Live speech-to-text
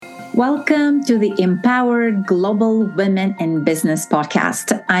Welcome to the Empowered Global Women in Business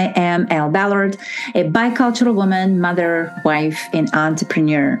podcast. I am Elle Ballard, a bicultural woman, mother, wife, and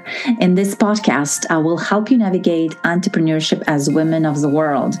entrepreneur. In this podcast, I will help you navigate entrepreneurship as women of the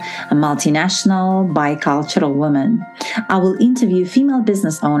world, a multinational, bicultural woman. I will interview female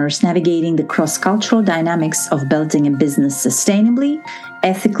business owners navigating the cross-cultural dynamics of building a business sustainably,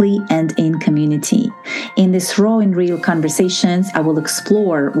 ethically, and in community. In these raw and real conversations, I will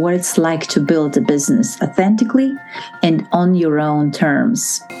explore what it's like to build a business authentically and on your own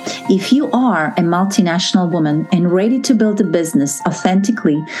terms. If you are a multinational woman and ready to build a business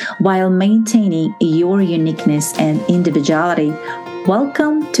authentically while maintaining your uniqueness and individuality,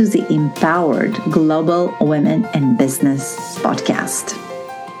 welcome to the Empowered Global Women in Business podcast.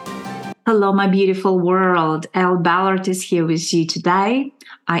 Hello, my beautiful world. Elle Ballard is here with you today.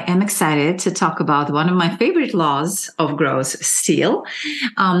 I am excited to talk about one of my favorite laws of growth still.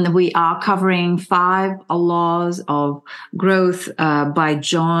 We are covering 5 laws of growth by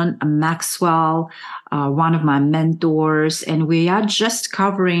John Maxwell, one of my mentors, and we are just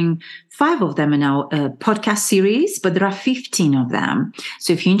covering 5 of them in our podcast series, but there are 15 of them.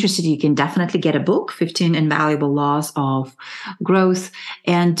 So if you're interested, you can definitely get a book, 15 Invaluable Laws of Growth.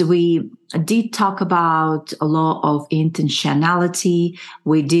 And we did talk about a law of intentionality.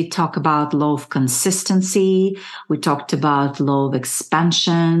 We did talk about law of consistency. We talked about law of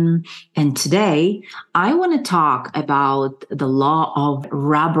expansion. And today, I want to talk about the law of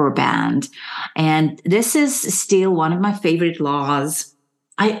rubber band. And this is still one of my favorite laws.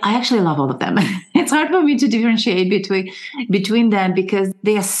 I actually love all of them. It's hard for me to differentiate between them because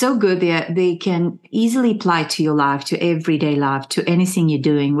they are so good. They can easily apply to your life, to everyday life, to anything you're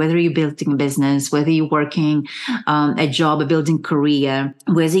doing, whether you're building a business, whether you're working a job, a building career,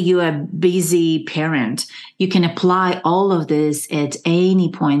 whether you're a busy parent. You can apply all of this at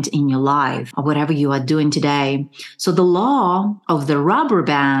any point in your life or whatever you are doing today. So the law of the rubber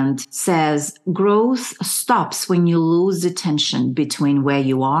band says growth stops when you lose the tension between where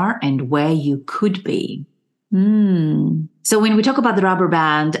you are and where you could be. So when we talk about the rubber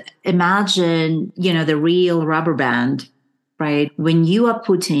band, imagine, the real rubber band, right? When you are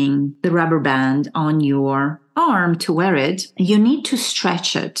putting the rubber band on your arm to wear it, you need to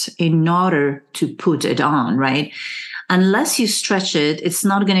stretch it in order to put it on, right? Unless you stretch it, you're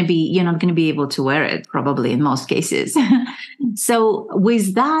not going to be able to wear it, probably in most cases. So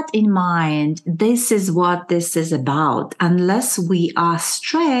with that in mind, this is what this is about. Unless we are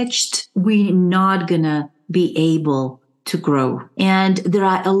stretched, we're not going to be able to grow. And there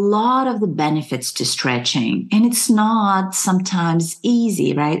are a lot of the benefits to stretching. And it's not sometimes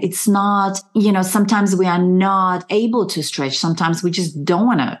easy, right? It's not, sometimes we are not able to stretch. Sometimes we just don't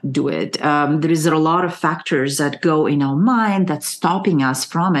want to do it. There is a lot of factors that go in our mind that's stopping us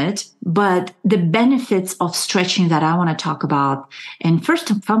from it. But the benefits of stretching that I want to talk about, and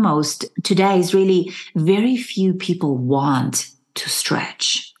first and foremost, today is really very few people want to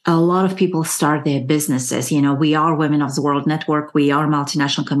stretch. A lot of people start their businesses. We are Women of the World Network. We are a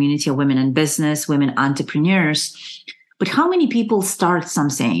multinational community of women in business, women entrepreneurs. But how many people start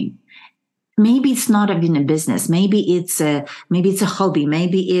something? Maybe it's not even a business. Maybe it's a hobby.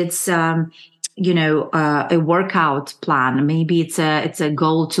 Maybe it's a workout plan. Maybe it's a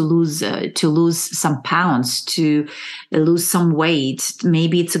goal to lose some pounds, to lose some weight.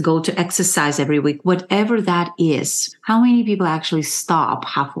 Maybe it's a goal to exercise every week. Whatever that is, how many people actually stop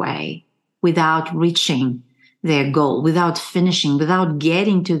halfway without reaching their goal, without finishing, without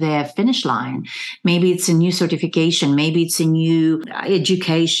getting to their finish line? Maybe it's a new certification. Maybe it's a new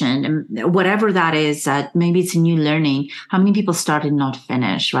education, whatever that is, maybe it's a new learning. How many people start and not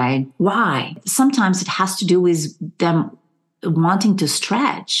finish, right? Why? Sometimes it has to do with them wanting to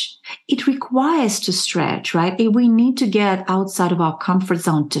stretch. It requires to stretch, right? We need to get outside of our comfort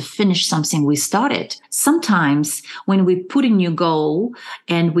zone to finish something we started. Sometimes when we put a new goal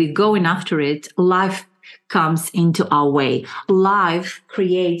and we're going after it, life comes into our way. Life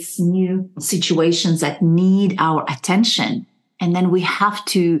creates new situations that need our attention. And then we have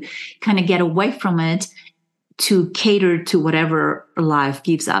to kind of get away from it to cater to whatever life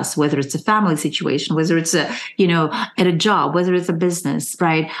gives us, whether it's a family situation, whether it's at a job, whether it's a business,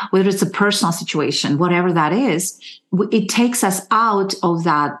 right? Whether it's a personal situation, whatever that is, it takes us out of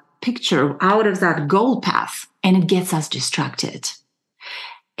that picture, out of that goal path, and it gets us distracted.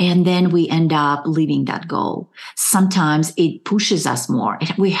 And then we end up leaving that goal. Sometimes it pushes us more.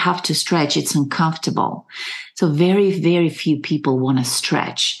 We have to stretch. It's uncomfortable. So very, very few people want to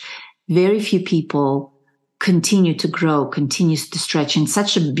stretch. Very few people continue to grow, continues to stretch. And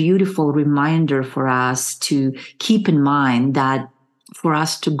such a beautiful reminder for us to keep in mind that for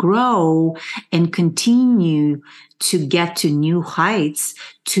us to grow and continue to get to new heights,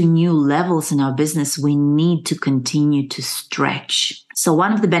 to new levels in our business, we need to continue to stretch. So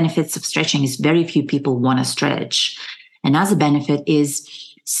one of the benefits of stretching is very few people want to stretch. Another benefit is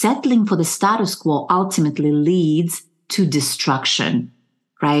settling for the status quo ultimately leads to destruction,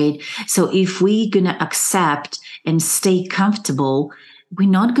 right? So if we're going to accept and stay comfortable, we're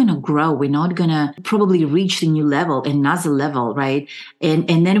not going to grow. We're not going to probably reach the new level, another level, right?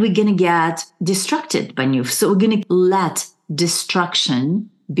 And then we're going to get distracted by new. So we're going to let destruction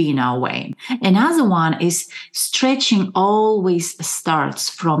be in our way. Another one is stretching always starts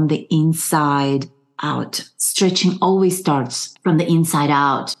from the inside out. Stretching always starts from the inside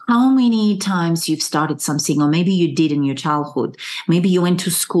out. How many times you've started something, or maybe you did in your childhood? Maybe you went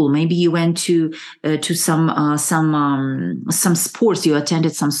to school. Maybe you went to some sports. You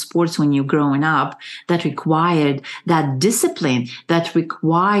attended some sports when you're growing up that required that discipline, that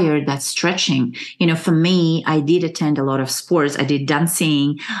required that stretching. For me, I did attend a lot of sports. I did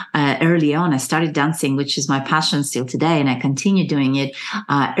dancing early on. I started dancing, which is my passion still today, and I continue doing it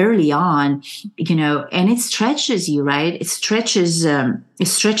early on. And it stretches you, right? It stretches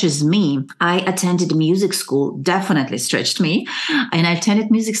me. I attended music school, definitely stretched me. And I attended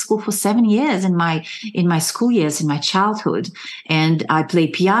music school for 7 years in my school years, in my childhood. And I play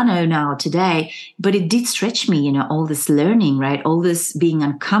piano now today, but it did stretch me, all this learning, right? All this being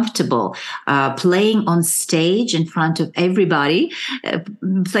uncomfortable, playing on stage in front of everybody,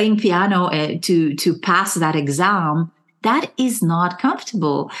 playing piano to pass that exam. That is not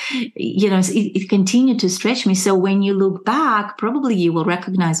comfortable. It continued to stretch me. So when you look back, probably you will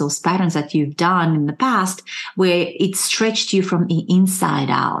recognize those patterns that you've done in the past where it stretched you from the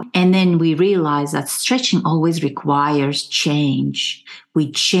inside out. And then we realize that stretching always requires change.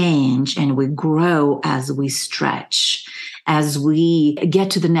 We change and we grow as we stretch, as we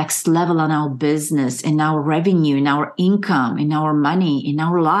get to the next level on our business, in our revenue, in our income, in our money, in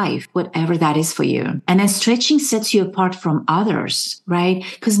our life, whatever that is for you. And then stretching sets you apart from others, right?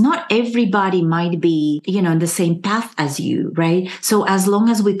 Because not everybody might be, in the same path as you, right? So as long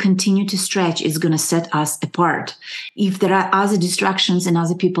as we continue to stretch, it's going to set us apart. If there are other distractions in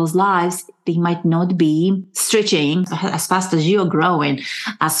other people's lives, they might not be stretching as fast as you are growing,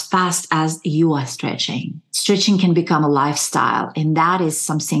 as fast as you are stretching. Stretching can become a lifestyle, and that is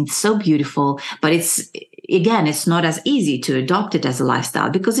something so beautiful, but it's not as easy to adopt it as a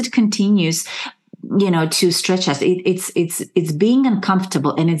lifestyle because it continues to stretch us. It's being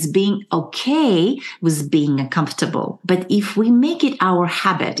uncomfortable, and it's being okay with being uncomfortable. But if we make it our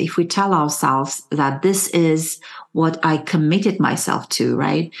habit, if we tell ourselves that this is what I committed myself to,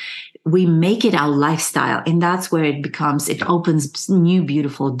 right? We make it our lifestyle, and that's where it opens new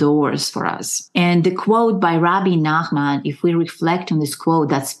beautiful doors for us. And the quote by Rabbi Nachman, if we reflect on this quote,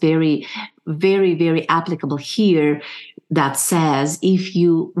 that's very, very, very applicable here, that says, if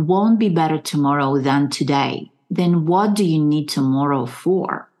you won't be better tomorrow than today, then what do you need tomorrow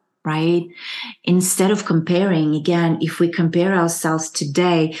for? Right? Instead of comparing, again, if we compare ourselves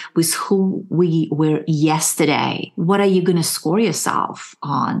today with who we were yesterday, what are you going to score yourself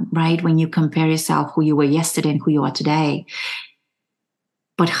on, right? When you compare yourself who you were yesterday and who you are today.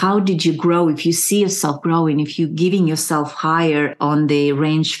 But how did you grow? If you see yourself growing, if you're giving yourself higher on the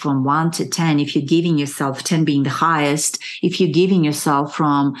range from 1 to 10, if you're giving yourself 10 being the highest, if you're giving yourself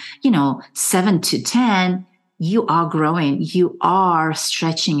from, 7 to 10, you are growing, you are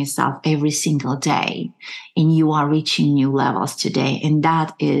stretching yourself every single day, and you are reaching new levels today. And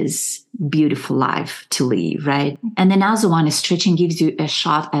that is beautiful life to live, right? And another one is stretching gives you a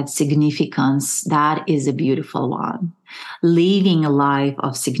shot at significance. That is a beautiful one. Living a life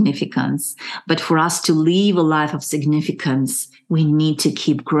of significance. But for us to live a life of significance, we need to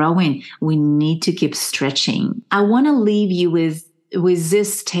keep growing. We need to keep stretching. I want to leave you with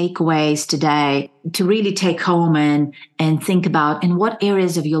this takeaways today to really take home and think about, in what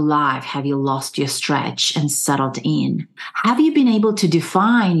areas of your life have you lost your stretch and settled in? Have you been able to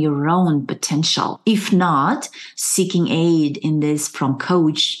define your own potential? If not, seeking aid in this from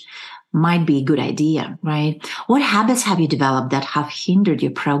coach might be a good idea, right? What habits have you developed that have hindered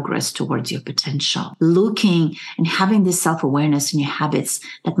your progress towards your potential? Looking and having this self-awareness in your habits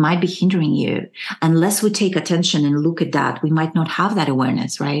that might be hindering you. Unless we take attention and look at that, we might not have that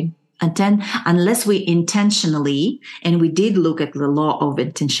awareness, right? And then unless we intentionally, and we did look at the law of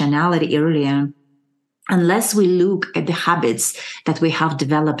intentionality earlier, unless we look at the habits that we have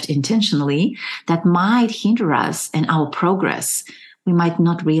developed intentionally that might hinder us and our progress, we might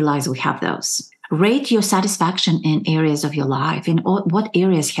not realize we have those. Rate your satisfaction in areas of your life. In what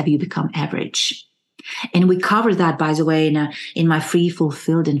areas have you become average? And we cover that, by the way, in my free,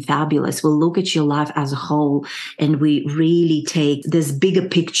 fulfilled, and fabulous. We'll look at your life as a whole, and we really take this bigger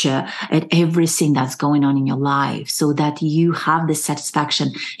picture at everything that's going on in your life so that you have the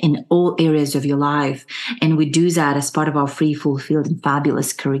satisfaction in all areas of your life. And we do that as part of our free, fulfilled, and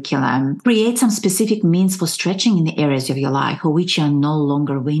fabulous curriculum. Create some specific means for stretching in the areas of your life for which you are no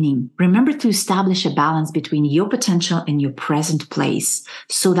longer winning. Remember to establish a balance between your potential and your present place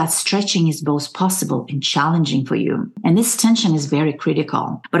so that stretching is both possible and challenging for you. And this tension is very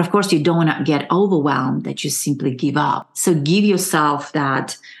critical. But of course, you don't want to get overwhelmed that you simply give up. So give yourself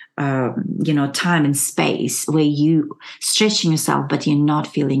that time and space where you stretching yourself, but you're not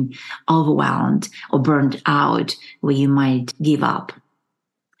feeling overwhelmed or burned out where you might give up.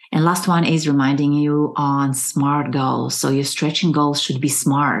 And last one is reminding you on SMART goals. So your stretching goals should be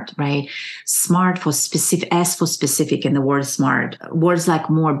SMART, right? SMART for specific, S for specific in the word SMART. Words like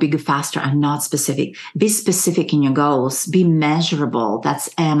more, bigger, faster are not specific. Be specific in your goals. Be measurable. That's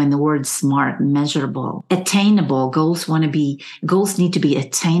M in the word SMART, measurable. Attainable. Goals need to be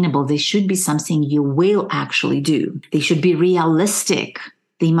attainable. They should be something you will actually do. They should be realistic.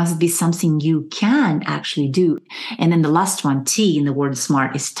 They must be something you can actually do. And then the last one, T in the word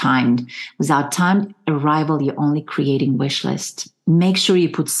SMART, is timed. Without timed arrival, you're only creating wish list. Make sure you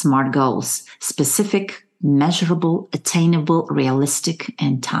put SMART goals, specific, measurable, attainable, realistic,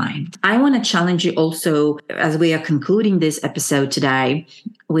 and timed. I want to challenge you also, as we are concluding this episode today,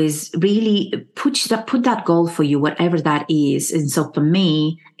 with really put that goal for you, whatever that is. And so for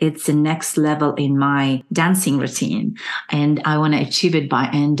me, it's the next level in my dancing routine. And I want to achieve it by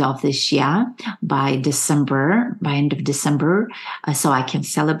end of this year, by end of December, so I can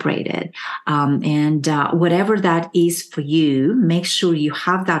celebrate it. Whatever that is for you, make sure you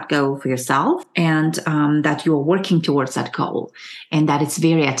have that goal for yourself and that you're working towards that goal and that it's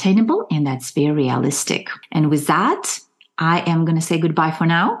very attainable and that's very realistic. And with that, I am going to say goodbye for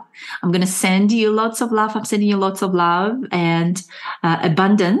now. I'm going to send you lots of love. I'm sending you lots of love and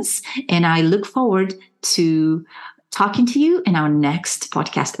abundance. And I look forward to talking to you in our next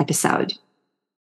podcast episode.